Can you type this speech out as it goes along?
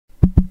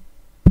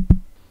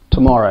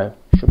Tomorrow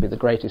should be the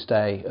greatest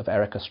day of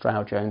Erica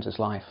Stroud-Jones's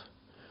life.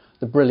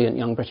 The brilliant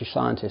young British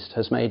scientist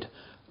has made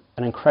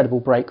an incredible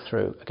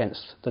breakthrough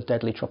against the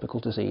deadly tropical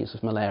disease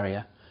of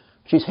malaria.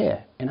 She's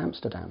here in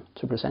Amsterdam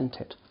to present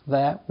it.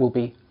 There will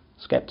be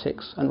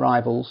sceptics and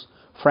rivals,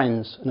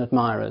 friends and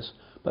admirers,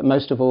 but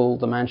most of all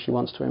the man she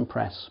wants to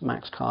impress,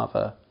 Max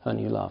Carver, her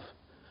new love.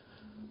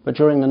 But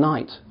during the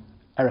night,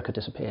 Erica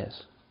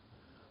disappears.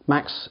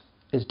 Max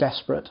is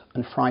desperate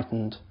and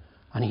frightened,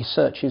 and he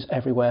searches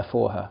everywhere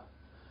for her.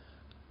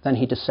 Then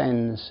he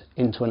descends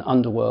into an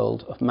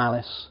underworld of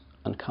malice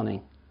and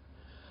cunning.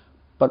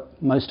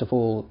 But most of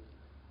all,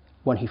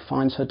 when he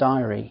finds her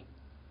diary,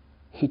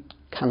 he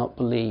cannot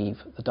believe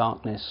the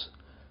darkness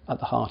at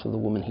the heart of the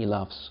woman he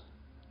loves.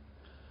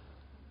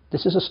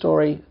 This is a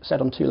story set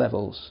on two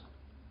levels.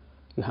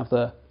 You have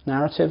the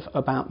narrative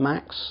about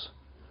Max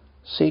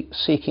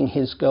seeking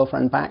his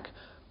girlfriend back,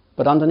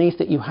 but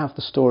underneath it you have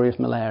the story of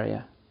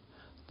malaria,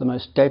 the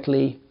most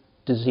deadly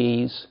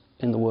disease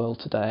in the world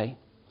today,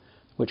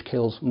 which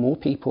kills more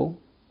people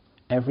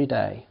every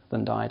day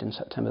than died in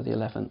September the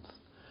 11th.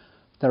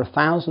 There are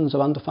thousands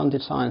of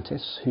underfunded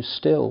scientists who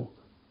still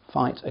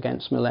fight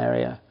against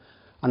malaria,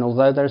 and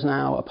although there is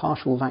now a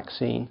partial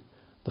vaccine,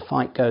 the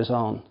fight goes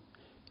on.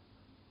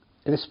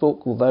 This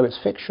book, although it's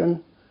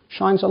fiction,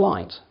 shines a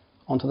light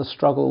onto the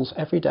struggles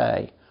every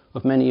day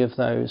of many of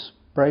those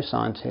brave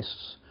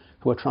scientists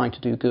who are trying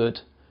to do good,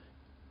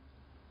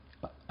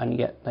 and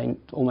yet they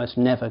almost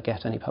never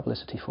get any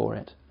publicity for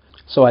it.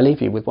 So I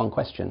leave you with one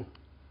question.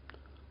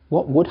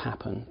 What would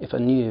happen if a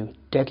new,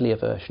 deadlier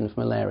version of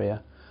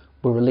malaria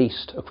were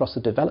released across the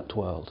developed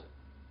world,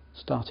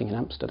 starting in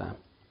Amsterdam?